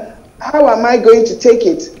 how am I going to take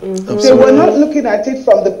it? They were not looking at it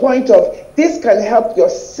from the point of, this can help your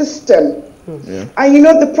system. And you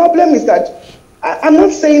know, the problem is that, I'm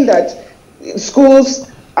not saying that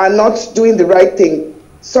schools are not doing the right thing.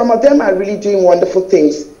 Some of them are really doing wonderful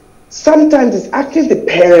things. Sometimes it's actually the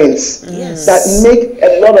parents that make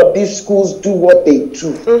a lot of these schools do what they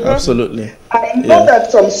do. Absolutely. I know that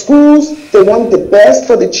some schools, they want the best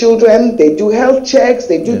for the children. They do health checks.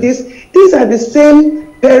 They do this. These are the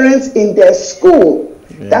same parents in their school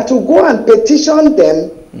that will go and petition them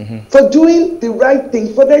for doing the right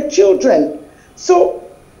thing for their children. So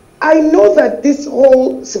I know that this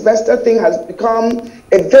whole Sylvester thing has become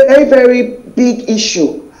a very, very big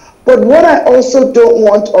issue. But what I also don't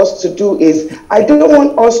want us to do is, I don't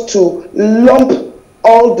want us to lump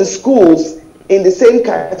all the schools in the same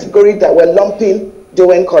category that we're lumping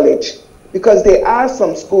Dowen College, because there are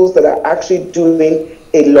some schools that are actually doing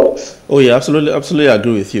a lot. Oh yeah, absolutely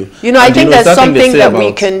agree with you. You know, I think there's something that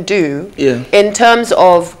we can do in terms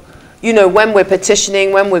of, you know, when we're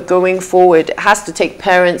petitioning, when we're going forward, it has to take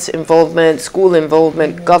parents' involvement, school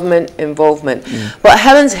involvement, government involvement. But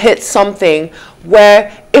Helen's hit something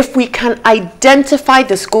where if we can identify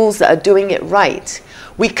the schools that are doing it right,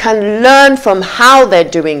 we can learn from how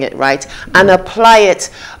they're doing it right and apply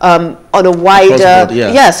it on a wider,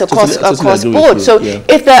 across board. So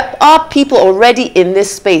if there are people already in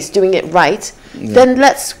this space doing it right, then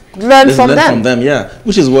let's learn from them.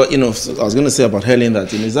 Which is what, I was going to say about Helen,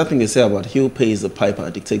 that is that thing they say about "He who pays the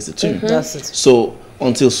piper dictates the tune." That's it. So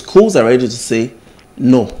until schools are ready to say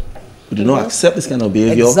no, we do not accept this kind of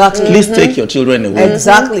behavior. Exactly. Please take your children away.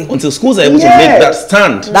 Exactly. Until schools are able to make that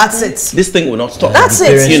stand. That's it. This thing will not stop. That's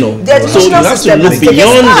it. So you have to look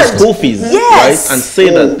beyond the school fees, right, and say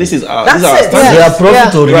that this is our standard. They are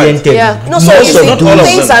profit oriented. No, so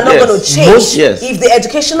things are not going to change if the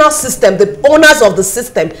educational system, the owners of the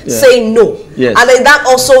system, say no. And then that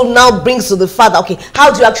also now brings to the fact that, okay,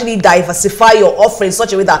 how do you actually diversify your offering in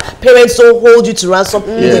such a way that parents don't hold you to ransom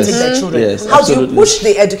when they take their children? How do you push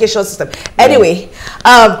the educational system? Anyway,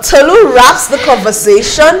 Tolu wraps the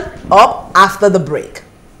conversation up after the break.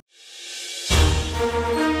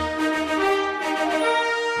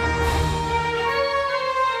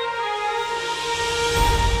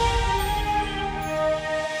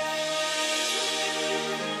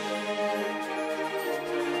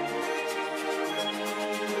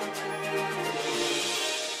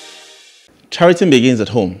 Charity begins at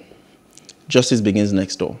home. Justice begins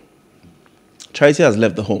next door. Charity has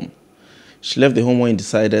left the home. She left the home when she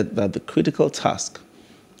decided that the critical task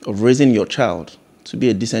of raising your child to be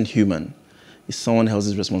a decent human is someone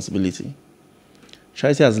else's responsibility.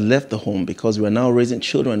 Charity has left the home because we are now raising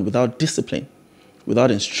children without discipline, without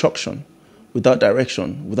instruction, without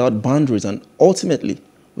direction, without boundaries, and ultimately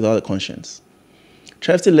without a conscience.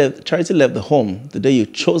 Charity left the home the day you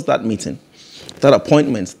chose that meeting, that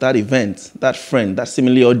appointment, that event, that friend, that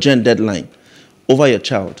seemingly urgent deadline over your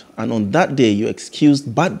child. And on that day, you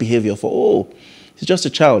excused bad behavior for, oh, he's just a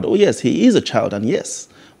child. Oh, yes, he is a child. And yes,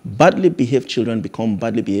 badly behaved children become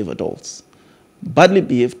badly behaved adults. Badly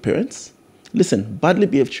behaved parents, listen, badly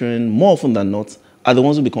behaved children, more often than not, are the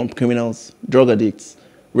ones who become criminals, drug addicts,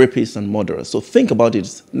 rapists, and murderers. So think about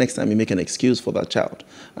it next time you make an excuse for that child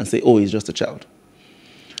and say, oh, he's just a child.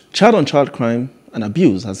 Child-on-child crime and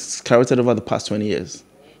abuse has skyrocketed over the past 20 years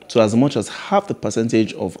to as much as half the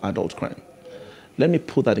percentage of adult crime. Let me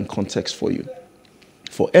put that in context for you.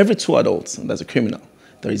 For every 2 adults, there's a criminal,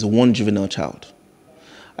 there is 1 juvenile child.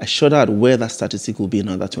 I shudder at where that statistic will be in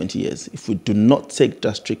another 20 years if we do not take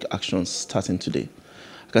drastic actions starting today.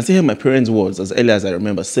 I can still hear my parents' words as early as I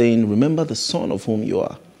remember saying, remember the son of whom you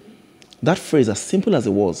are. That phrase, as simple as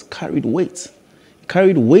it was, carried weight. It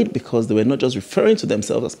carried weight because they were not just referring to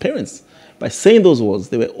themselves as parents. By saying those words,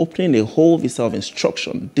 they were opening a whole vista of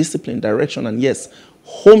instruction, discipline, direction, and yes,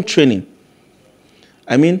 home training.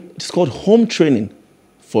 I mean, it's called home training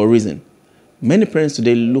for a reason. Many parents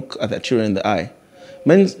today look at their children in the eye.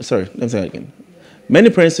 Many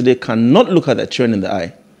parents today cannot look at their children in the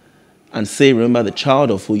eye and say, remember the child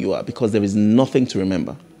of who you are, because there is nothing to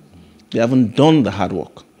remember. They haven't done the hard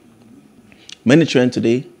work. Many children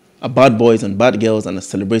today are bad boys and bad girls and are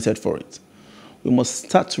celebrated for it. We must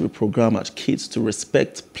start to reprogram our kids to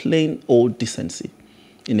respect plain old decency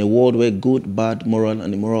in a world where good, bad, moral,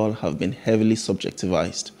 and immoral have been heavily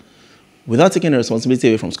subjectivized. Without taking the responsibility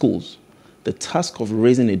away from schools, the task of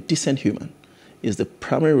raising a decent human is the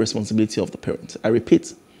primary responsibility of the parent. I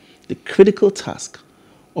repeat, the critical task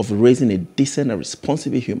of raising a decent and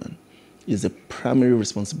responsible human is the primary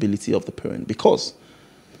responsibility of the parent, because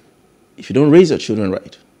if you don't raise your children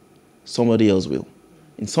right, somebody else will.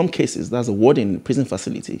 In some cases, that's a warden in a prison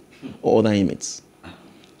facility or other inmates.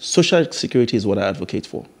 Social security is what I advocate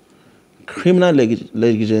for. Criminal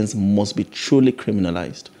negligence must be truly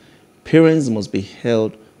criminalized. Parents must be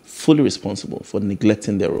held fully responsible for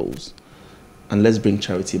neglecting their roles. And let's bring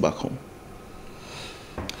charity back home.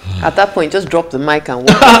 At that point, just drop the mic and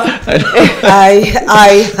walk. I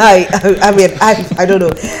don't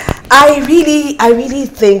know. I really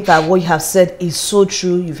think that what you have said is so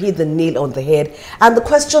true. You've hit the nail on the head. And the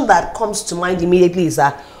question that comes to mind immediately is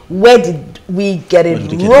that, where did we get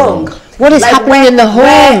it wrong? What is happening in the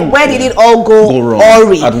home? Where did it all go wrong?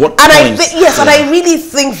 awry? At what and point? And I really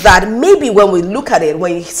think that maybe when we look at it,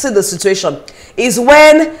 when you see the situation, is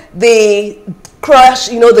when the crush,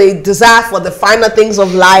 the desire for the finer things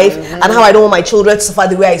of life, and how I don't want my children to suffer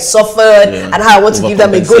the way I suffered, and how I want to give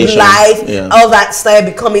them a good life, all that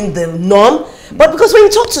started becoming the norm. But because when you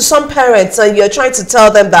talk to some parents and you're trying to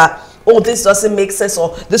tell them that, oh, this doesn't make sense,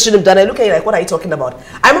 or this shouldn't have done, I look at you like, what are you talking about?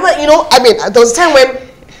 I remember, there was a time when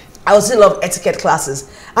I was in a lot of etiquette classes,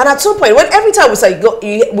 and at some point, when every time we say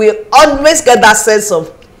we always get that sense of,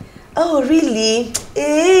 oh, really?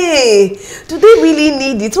 Do they really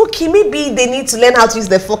need it? Okay, maybe they need to learn how to use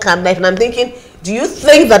their fork and knife. And I'm thinking, do you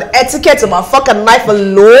think that etiquette about fork and knife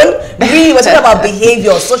alone? Really, we're talking about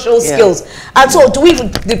behavior, social skills. And so, do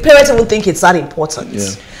the parents even think it's that important? Yeah.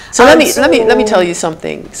 So let me tell you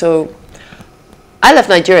something. So I left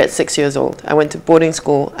Nigeria at 6 years old. I went to boarding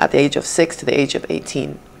school at the age of 6 to the age of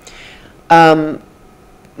 18.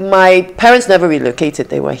 My parents never relocated.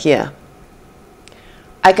 They were here.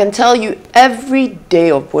 I can tell you every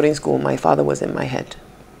day of boarding school, my father was in my head.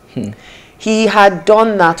 He had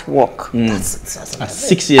done that work. That's At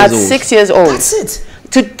 6 years old. At 6 years old. That's it.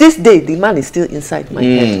 To this day, the man is still inside my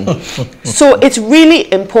head. So it's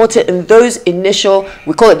really important in those initial,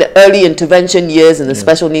 we call it the early intervention years in the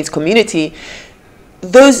special needs community,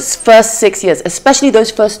 those first 6 years, especially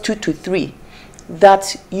those first 2 to 3,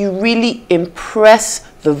 that you really impress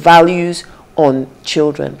the values on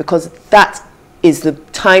children, because that is the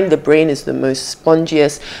time the brain is the most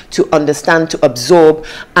spongiest to understand, to absorb,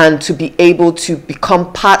 and to be able to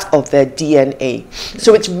become part of their DNA.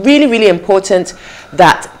 So it's really, really important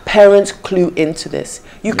that parents clue into this.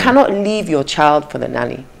 You cannot leave your child for the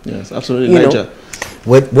nanny. Yes, absolutely. Elijah.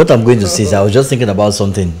 What I'm going to say is, I was just thinking about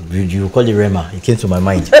something. You call it Rema. It came to my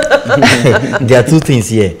mind. There are two things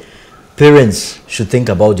here. Parents should think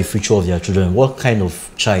about the future of their children. What kind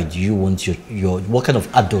of child do you want what kind of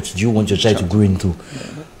adult do you want your child to grow into?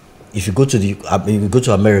 If you go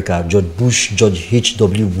to America, George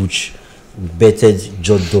H.W. Bush bettered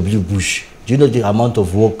George W. Bush. Do you know the amount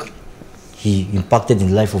of work he impacted in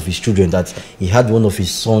the life of his children? That he had one of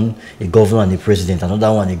his son a governor and a president,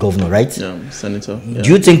 another one a governor, right? Yeah, senator. Yeah.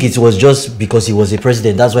 Do you think it was just because he was a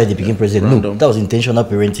president, that's why they became president? Random. No, that was intentional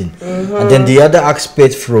parenting. And then the other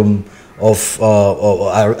aspect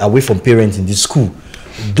away from parenting, the school,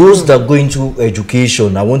 those that go into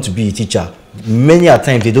education, I want to be a teacher, many a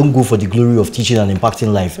time they don't go for the glory of teaching and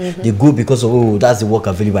impacting life. They go because of, oh, that's the work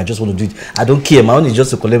available, I just want to do it. I don't care, my own is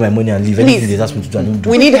just to collect my money and leave. Anything they ask me to do, I don't do.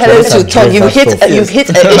 We need Helen to talk. You've hit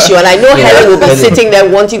an issue, and I know Helen will be sitting there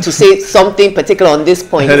wanting to say something particular on this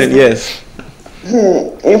point. Helen, yes.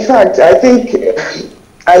 In fact, I think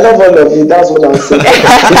I love all of you. That's what I'm saying.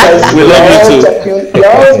 We love you too. You're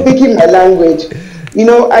all speaking my language. You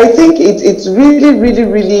know, I think it's really, really,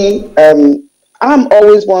 really. I'm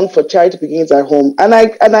always one for charity begins at home, and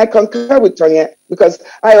I concur with Tonya, because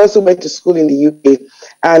I also went to school in the UK,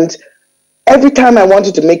 and every time I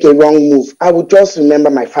wanted to make a wrong move, I would just remember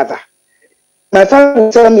my father. My father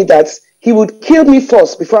would tell me that he would kill me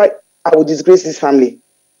first before I would disgrace his family.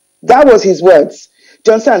 That was his words.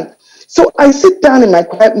 Do you understand? So I sit down in my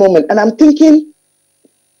quiet moment and I'm thinking,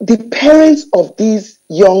 the parents of these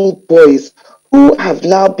young boys who have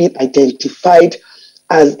now been identified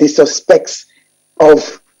as the suspects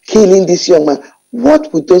of killing this young man,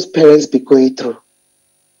 what would those parents be going through?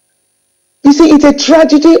 You see, it's a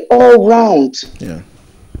tragedy all round. Yeah.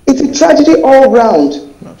 It's a tragedy all round.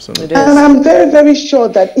 Absolutely. And I'm very, very sure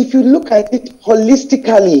that if you look at it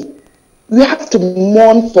holistically, we have to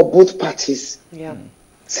mourn for both parties. Yeah.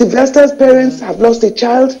 Sylvester's parents have lost a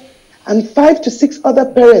child, and 5 to 6 other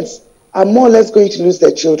parents are more or less going to lose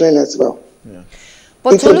their children as well. Yeah.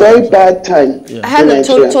 But It's a very bad time. Helen,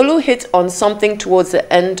 Tolu hit on something towards the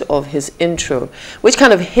end of his intro, which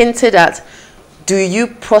kind of hinted at, do you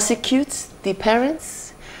prosecute the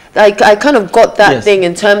parents? Like, I kind of got that thing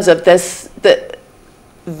in terms of this, the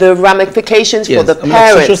ramifications for the parents.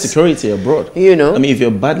 Like social security abroad. You know, I mean, if you're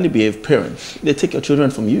badly behaved parents, they take your children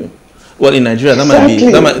from you. Well, in Nigeria, that might be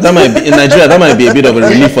in Nigeria that might be a bit of a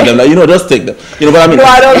relief for them. Like, just take them. But I mean, no,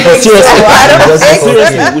 I don't think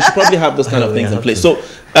seriously, we should probably have those kind of things in place. So,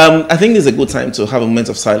 I think this is a good time to have a moment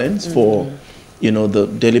of silence for, the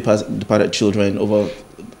dearly departed children over,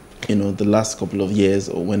 the last couple of years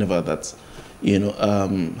or whenever that's,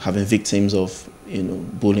 have been victims of,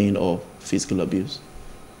 bullying or physical abuse.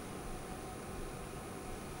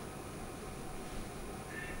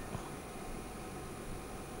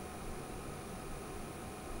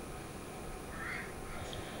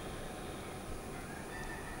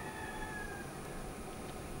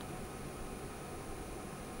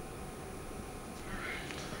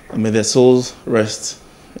 And may their souls rest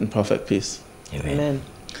in perfect peace. Amen.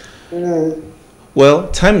 Well,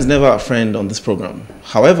 time is never a friend on this program.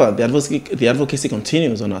 However, the advocacy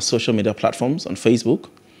continues on our social media platforms on Facebook,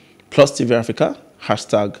 PlusTV Africa,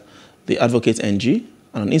 #TheAdvocateNG,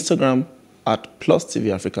 and on Instagram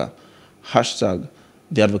 @PlusTV Africa,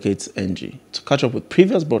 #TheAdvocateNG. To catch up with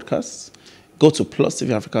previous broadcasts, go to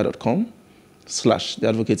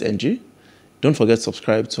plustvafrica.com/TheAdvocateNG. Don't forget to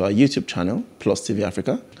subscribe to our YouTube channel, PlusTV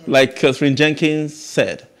Africa. Like Catherine Jenkins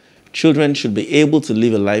said, Children should be able to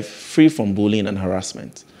live a life free from bullying and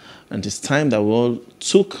harassment. And it's time that we all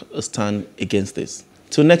took a stand against this.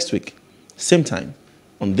 Till next week, same time,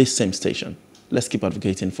 on this same station. Let's keep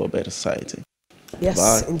advocating for a better society.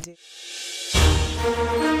 Yes, Bye. indeed.